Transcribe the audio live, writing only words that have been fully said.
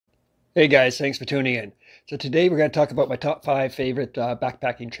Hey guys, thanks for tuning in. So today we're going to talk about my top 5 favorite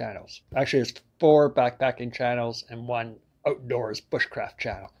backpacking channels. Actually, there's 4 backpacking channels and 1 outdoors bushcraft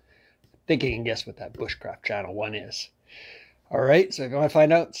channel. I think you can guess what that bushcraft channel 1 is. Alright, so if you want to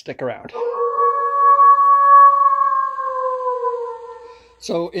find out, stick around.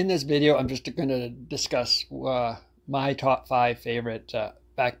 So in this video, I'm just going to discuss my top 5 favorite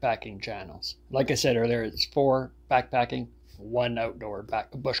backpacking channels. Like I said earlier, it's 4 backpacking, 1 outdoor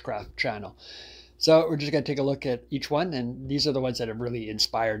bushcraft channel. So we're just going to take a look at each one, and these are the ones that have really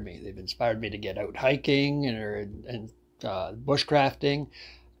inspired me. They've inspired me to get out hiking and bushcrafting,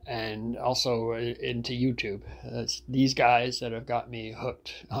 and also into YouTube. It's these guys that have got me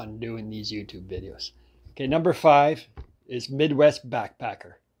hooked on doing these YouTube videos. Okay, number 5 is Midwest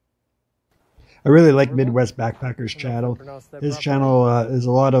Backpacker. I really like Midwest Backpacker's channel. His channel is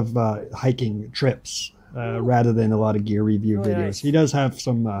a lot of hiking trips. Rather than a lot of gear review videos. He does have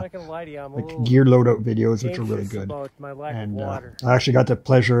some like gear loadout videos, which are really good. And I actually got the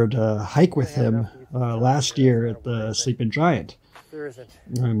pleasure to hike with him last year at the Sleeping Giant.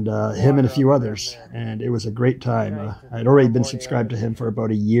 And him and a few others. And it was a great time. I'd already been subscribed to him for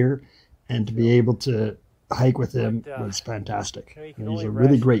about a year. And to be able to hike with him was fantastic. And he's a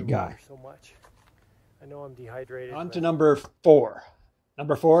really great guy. On to number 4.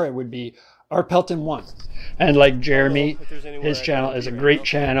 Number 4, it would be Our Pelton 1. And like Jeremy, his channel is a great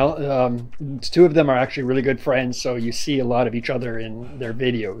channel. 2 of them are actually really good friends, so you see a lot of each other in their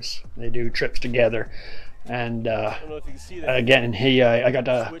videos. They do trips together. And again, I got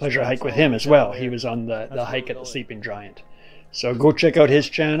the pleasure to hike with him as well. He was on the hike at the Sleeping Giant. So go check out his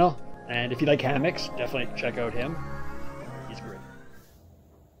channel. And if you like hammocks, definitely check out him. He's great.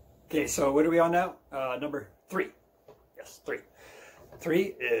 Okay, so what are we on now? Number 3. Yes, 3.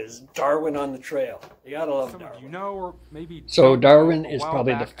 3 is Darwin on the Trail. You gotta love Darwin. You know, or maybe so Darwin is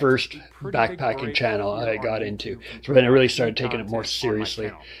probably the first backpacking channel I got into. So then I really started taking it more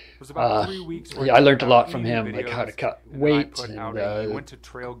seriously. Yeah, I learned a lot from him, like how to cut weight and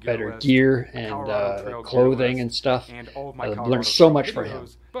better gear and clothing and stuff. I learned so much from him.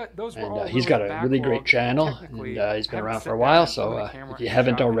 And he's got a really great channel, and he's been around for a while, so if you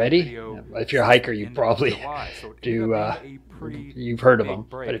haven't already, if you're a hiker, you probably do, you've heard of him.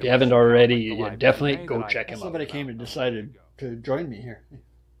 But if you haven't already, you definitely go check him out. Somebody came and decided to join me here.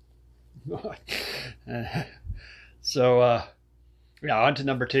 Yeah, on to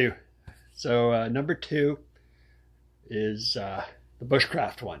number 2. So number 2 is the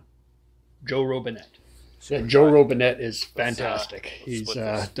bushcraft one, Joe Robinet. Yeah, Joe Robinet is fantastic. He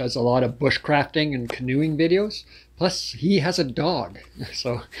does a lot of bushcrafting and canoeing videos. Plus, he has a dog.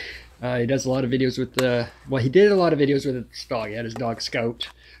 So he does a lot of videos with well, he did a lot of videos with his dog. He had his dog Scout,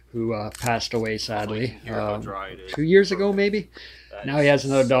 who passed away sadly 2 years ago, maybe. Now he has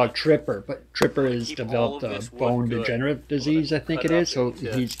another dog, Tripper, but Tripper has developed a bone degenerative disease, I think it is. So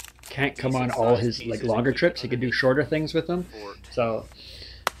he can't come on all his longer trips. He can do shorter things with them. So.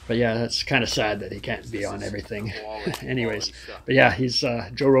 But yeah, that's kind of sad that he can't be on everything. Anyways, but yeah, he's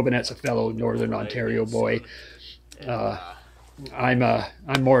Joe Robinet's a fellow Northern Ontario boy. I'm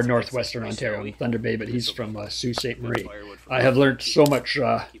more Northwestern Ontario, in Thunder Bay, but he's from Sault Ste. Marie. I have learned so much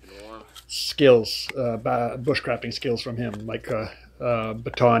skills, bushcrafting skills from him, like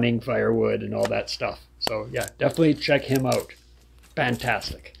batoning, firewood, and all that stuff. So yeah, definitely check him out.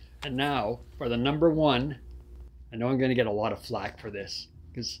 Fantastic. And now for the number 1. I know I'm going to get a lot of flack for this,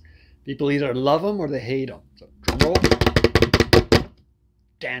 because people either love him or they hate him. So, drum roll.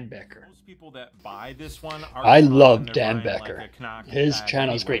 Dan Becker. Most people that buy this one are I love Dan Becker. His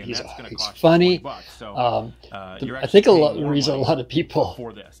channel is great. He's funny. I think the reason a lot of people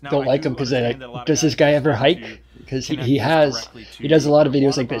don't like him because they're like, does this guy ever hike? Because he does a lot of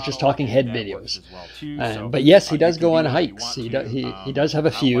videos like this, just talking head videos. But yes, he does go on hikes. He does have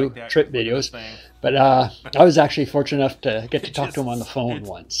a few trip videos. But I was actually fortunate enough to get to talk to him on the phone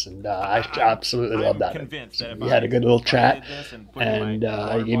once, and I absolutely loved that. So we had a good little chat, and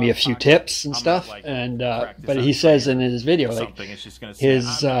he gave me a few tips and stuff. And but he says in his video, like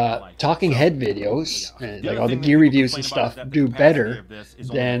his talking head videos, and like all the gear reviews and stuff, do better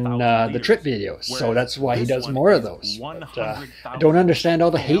than the trip videos. So that's why he does more of those. But, I don't understand all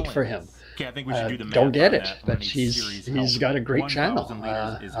the hate for him. Don't get it, but he's got a great channel.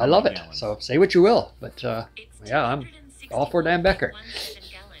 I love it. So say what you will, but yeah, I'm all for Dan Becker.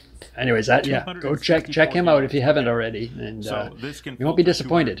 Anyways, go check him out if you haven't already, and you won't be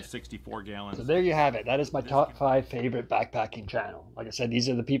disappointed. So there you have it. That is my top 5 favorite backpacking channel. Like I said, these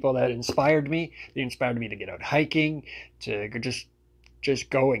are the people that inspired me. They inspired me to get out hiking, to just just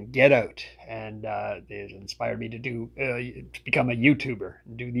go and get out. And it inspired me to to become a YouTuber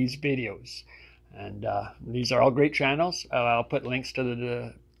and do these videos. And these are all great channels. I'll put links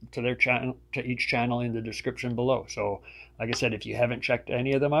to their channel, to each channel, in the description below. So like I said, if you haven't checked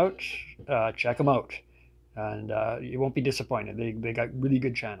any of them out, check them out, and you won't be disappointed. They got really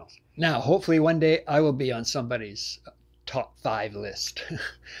good channels. Now hopefully one day I will be on somebody's top 5 list.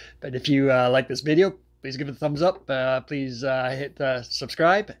 But if you like this video, please give it a thumbs up. Please hit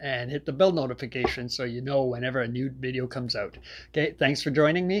subscribe and hit the bell notification so you know whenever a new video comes out. Okay, thanks for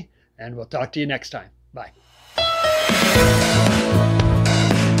joining me, and we'll talk to you next time. Bye.